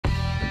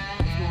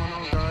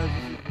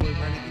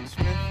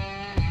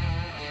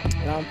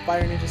I'm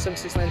Fire Ninja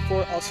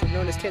 7694, also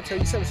known as Can't Tell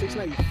You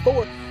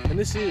 7694, and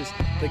this is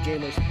the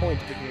Gamers Point,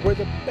 where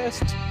the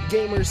best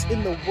gamers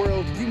in the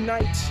world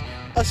unite.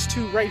 Us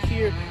two right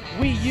here,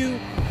 Wii U,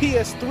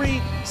 PS3,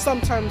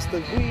 sometimes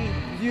the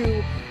Wii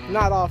U,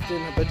 not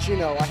often, but you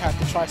know, I have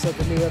to try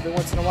something new every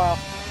once in a while.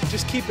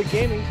 Just keep it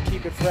gaming,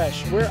 keep it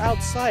fresh. We're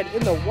outside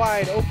in the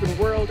wide open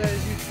world,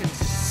 as you can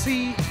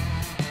see.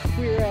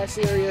 Queer ass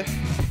area.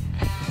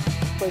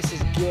 Place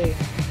is gay.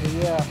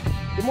 And yeah,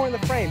 you're more in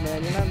the frame,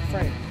 man. You're not in the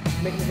frame.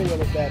 Making the video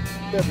look bad.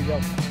 There we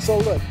go. So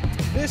look,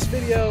 this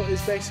video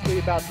is basically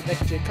about the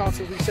next gen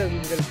console. We said we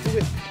were gonna do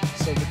it,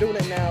 so we're doing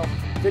it now.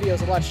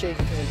 Video's a lot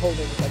shaky because I'm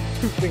holding it with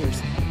like 2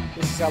 fingers.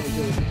 This is how we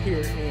do it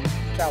here in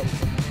Cali.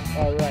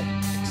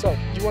 Alright, so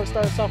do you want to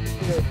start us off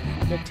with your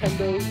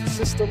Nintendo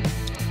system?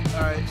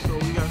 Alright, so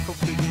we got a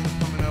couple big games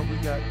coming up. We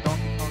got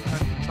Donkey Kong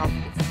Country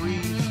Tropical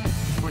Freeze.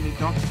 For any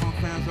Donkey Kong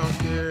fans out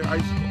there, I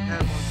used to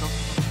have on Donkey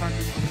Kong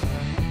Country from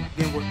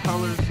Game Boy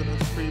Color, so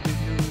that's pretty big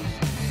news.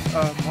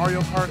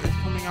 Mario Kart is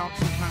coming out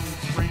sometime in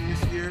spring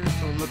this year,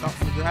 so look out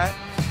for that.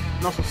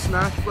 And also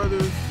Smash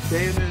Brothers,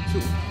 Bayonetta 2.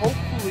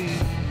 Hopefully,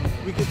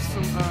 we get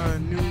some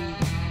new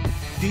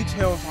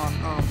details on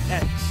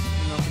X.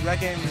 You know, cause that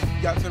game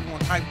got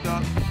everyone hyped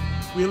up.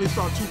 We only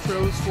saw 2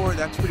 trailers for it.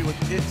 That's pretty much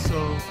it.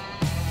 So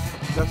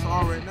that's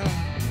all right now.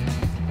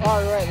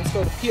 All right, let's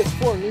go to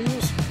PS4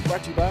 news.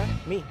 Brought to you by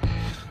me.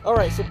 All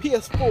right, so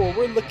PS4,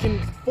 we're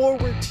looking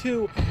forward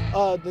to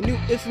the new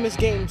infamous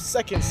game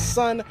Second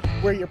Son,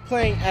 where you're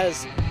playing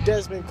as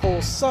Desmond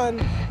Cole's son.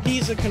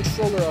 He's a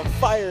controller of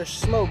fire,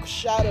 smoke,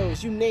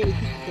 shadows, you name it,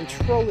 he can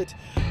control it.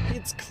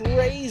 It's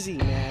crazy,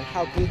 man,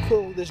 how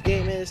cool this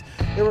game is.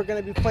 Then we're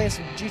going to be playing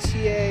some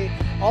GTA,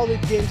 all the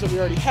games that we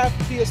already have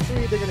for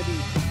PS3, they're going to be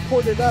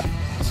ported up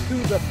to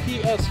the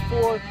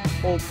PS4.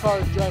 Old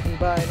cars driving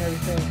by and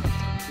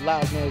everything,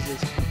 loud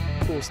noises.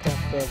 Cool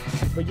stuff though.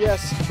 But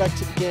yes, back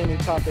to the gaming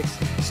topics.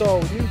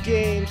 So new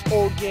games,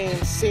 old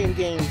games, same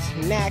games.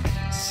 Knack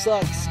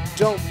sucks.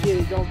 Don't get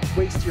it. Don't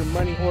waste your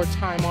money or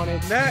time on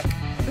it. Knack.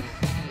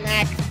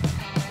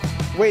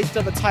 Waste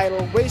of a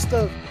title. Waste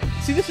of.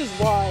 See, this is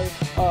why.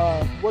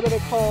 What are they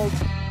called?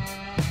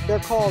 They're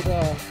called.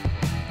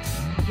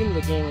 You know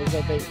the gamers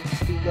that they.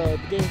 The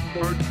games.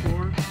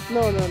 Hardcore.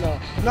 No.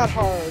 Not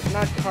hard.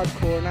 Not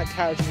hardcore. Not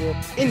casual.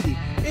 Indie.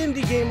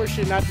 Indie gamers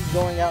should not be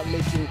going out and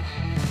making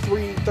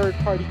 3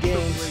 third-party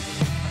games,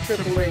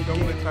 AAA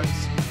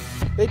games.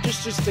 They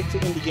just stick to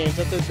indie games.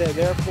 That's what they're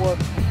there for.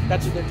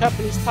 That's what their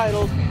company's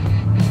titled.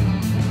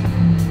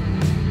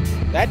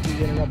 That dude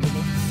interrupted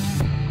me.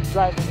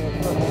 Driving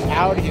an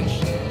Audi and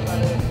shit,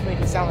 trying to make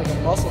it sound like a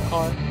muscle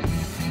car.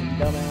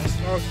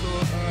 Dumbass. Also,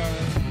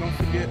 don't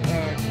forget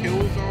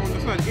Killzone.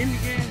 It's not an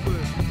indie game, but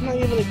it's not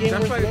even a game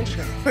worth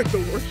mentioning. Like the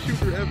worst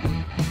shooter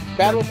ever.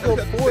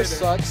 Battlefield 4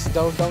 sucks.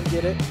 Don't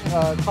get it.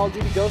 Call of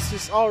Duty Ghosts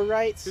is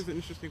alright. Here's an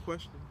interesting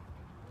question.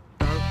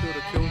 Battlefield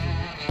or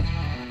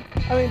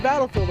Killzone? I mean,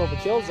 Battlefield over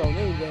Killzone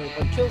anyway,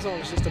 but Killzone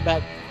is just a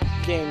bad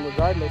game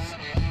regardless.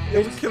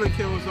 It was killing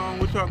Killzone.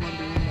 What y'all gonna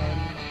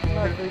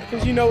do?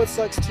 Because you know it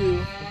sucks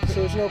too,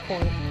 so there's no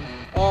point.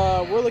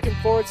 We're looking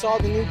forward to all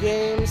the new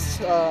games.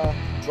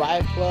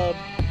 Drive Club.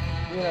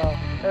 You know,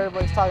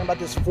 everybody's talking about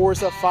this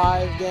Forza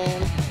 5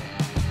 game.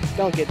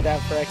 Don't get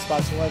that for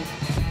Xbox One.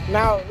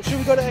 Now, should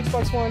we go to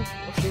Xbox One,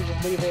 or should we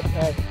just leave it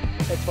at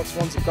Xbox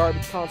One's a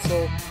garbage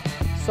console?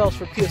 Sales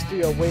for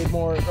PS3 are way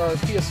more, or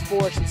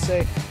PS4 I should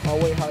say, are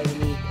way higher than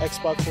the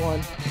Xbox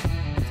One.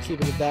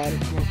 Keep it at that.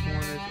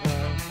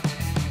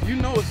 You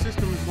know a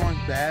system is going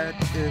bad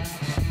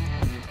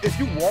if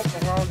you walk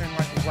around in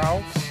like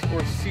Ralph's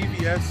or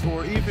CVS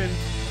or even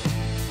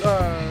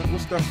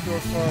what's that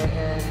store called?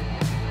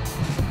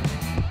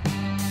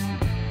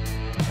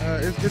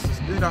 Is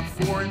that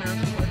 4 in there or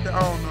something like that? I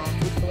don't know.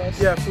 Food for Less?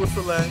 Yeah, Food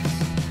for Less.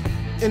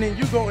 And then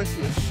you go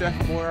into a Chef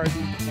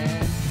Boyardee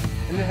can,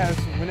 and it has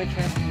when they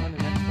transfer one to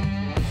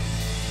Xbox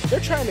One. They're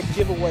trying to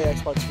give away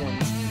Xbox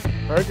Ones.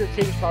 Burger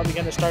King's probably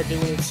going to start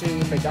doing it soon.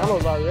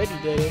 McDonald's already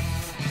did it.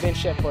 Then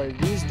Chef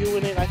Boyardee's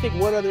doing it. I think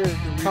one other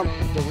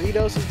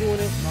Doritos is doing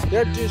it.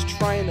 They're just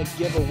trying to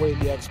give away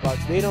the Xbox.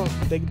 They're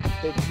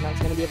not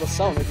going to be able to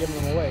sell them. They're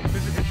giving them away.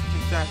 There's an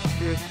interesting fact.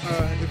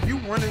 If you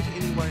run into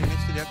anybody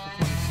next to the Xbox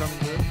One selling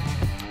good,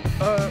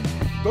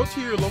 go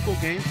to your local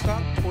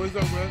GameStop, Toys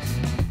R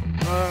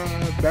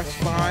Us,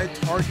 Best Buy,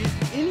 Target,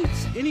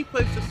 any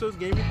place that sells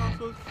gaming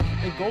consoles,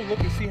 and go look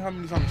and see how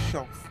many's on the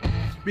shelf.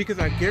 Because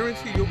I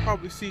guarantee you'll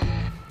probably see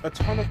a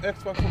ton of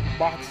Xbox One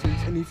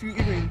boxes, and if you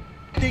even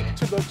think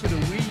to go to the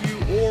Wii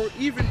U or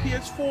even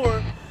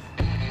PS4,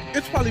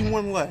 it's probably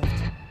one left.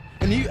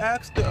 And you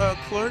ask the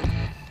clerk,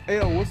 hey,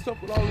 what's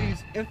up with all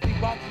these empty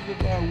boxes of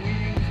Wii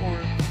U or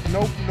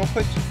no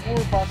PlayStation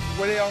 4 boxes,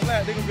 where they all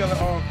at? They're gonna be like,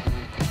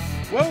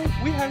 well,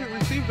 we haven't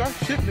received our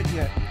shipment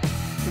yet,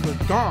 so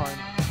they're gone.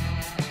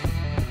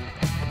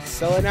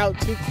 Selling out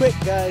too quick,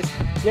 guys.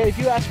 Yeah, if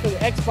you ask for the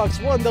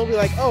Xbox One, they'll be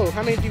like, oh,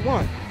 how many do you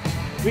want?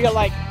 We got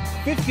like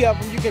 50 of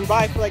them you can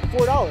buy for like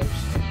 $4.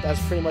 That's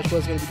pretty much what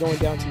it's going to be going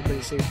down to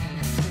pretty soon.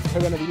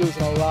 They're going to be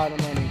losing a lot of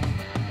money.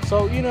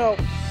 So, you know,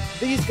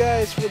 These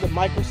guys for the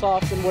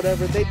Microsoft and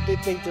whatever, they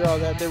think they're all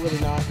that. They're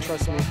really not.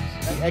 Trust me.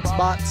 The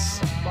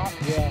Xbox.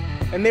 Yeah.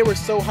 And they were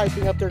so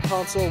hyping up their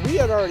console. We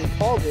had already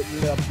called it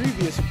in the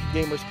previous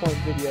Gamers Point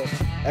video.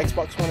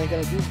 Xbox One ain't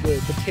gonna do good.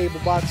 The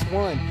Cable Box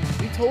One.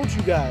 We told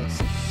you guys.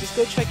 Just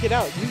go check it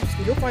out.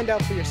 You'll find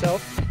out for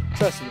yourself.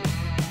 Trust me.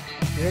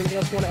 Is there anything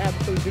else you want to add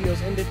before the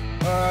video's ended?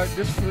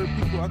 Just for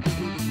people out there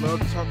who just love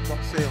to talk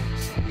about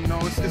sales. You know,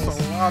 it's a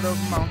lot of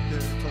them out there.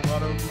 It's a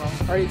lot of them out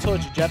there. I already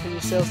told you,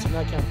 Japanese sales do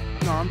not count.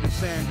 No, I'm just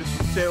saying,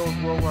 just sales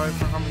worldwide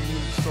for how many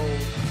units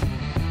sold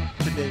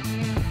today.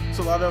 It's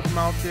a lot of them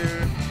out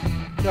there.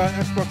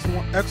 Xbox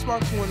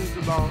One is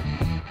about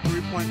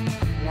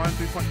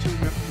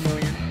 3.2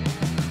 million.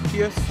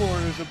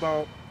 PS4 is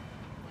about,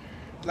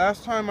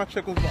 last time I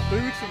checked was about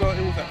 3 weeks ago,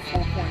 it was at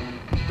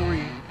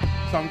 4.3.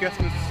 So I'm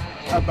guessing it's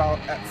about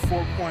at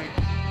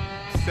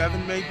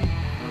 4.7 maybe.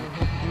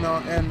 You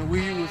know, and the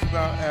Wii U was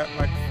about at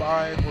like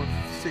 5 or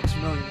 6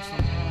 million or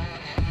something.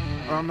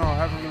 I don't know, I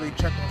haven't really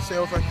checked on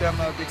sales like that. I'm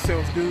not a big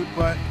sales dude,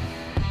 but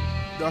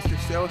that's your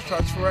sales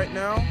charts for right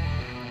now.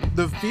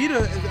 The Vita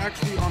is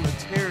actually on a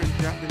tear in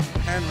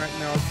Japan right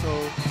now,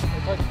 so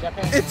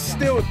it's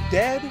still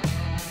dead,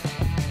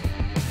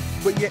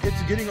 but yet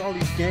it's getting all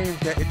these games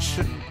that it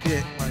shouldn't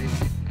get. Like,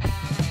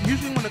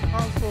 usually when a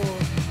console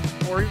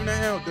or even a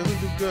handheld doesn't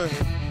do good,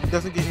 it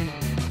doesn't get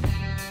anything,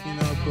 you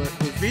know. But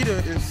the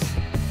Vita's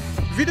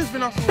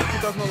been out since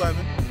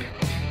 2011.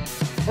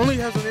 Only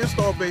has an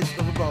install base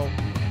of about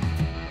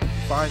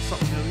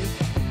 5-something million.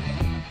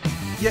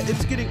 Yet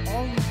it's getting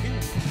all these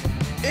games.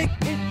 It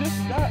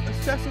just got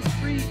Assassin's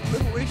Creed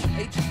Liberation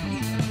HD.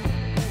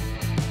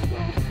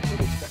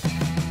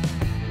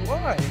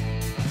 Why?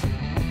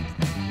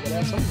 Gotta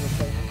have something to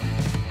play.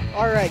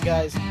 Alright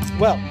guys,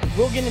 well,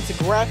 we'll get into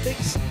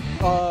graphics,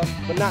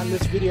 but not in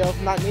this video,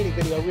 not in any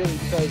video really,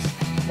 because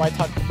why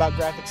talk about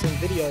graphics in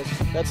videos?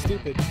 That's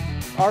stupid.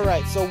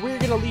 Alright, so we're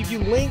gonna leave you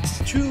links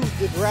to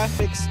the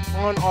graphics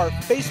on our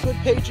Facebook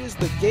pages,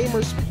 the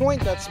Gamers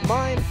Point, that's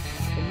mine,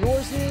 and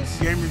yours is?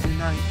 Gamers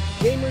Unite.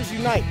 Gamers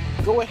Unite.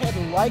 Go ahead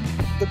and like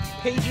the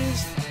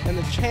pages and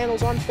the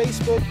channels on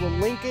Facebook. We'll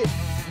link it.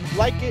 If you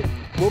like it,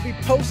 we'll be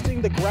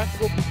posting the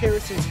graphical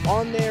comparisons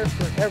on there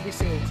for every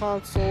single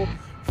console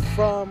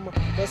from,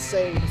 let's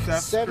say,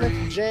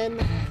 7th gen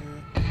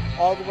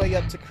all the way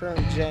up to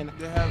current gen.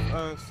 They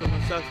have some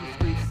Assassin's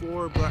Creed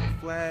 4, Black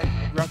Flag,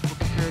 graphical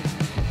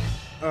comparisons,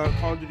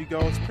 Call of Duty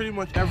Ghosts, pretty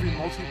much every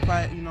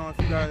multi-plat, you know, if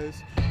you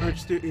guys are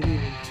interested in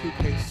even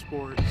 2K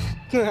Sports.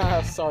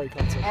 Sorry,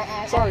 console.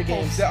 Sorry,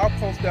 games. I'll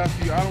post that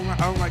for you. I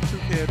don't like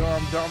 2K at all.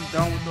 I'm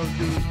done with those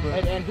dudes.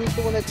 But and who's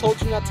the one that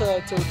told you not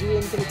to do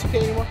anything with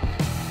 2K anymore?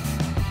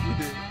 You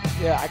did.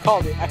 Yeah, I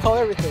called it. I call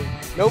everything.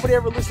 Nobody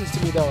ever listens to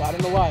me though. I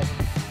don't know why.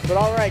 But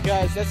alright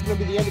guys, that's going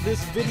to be the end of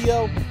this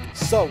video.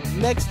 So,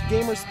 next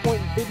Gamers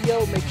Point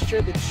video, make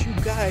sure that you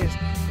guys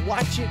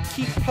watch it,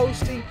 keep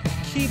posting,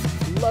 keep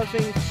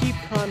loving, keep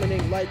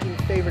commenting, liking,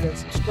 favorite, and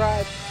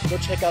subscribe. Go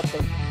check out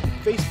the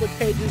Facebook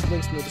pages,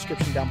 links in the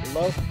description down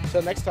below.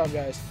 Till next time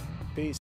guys, peace.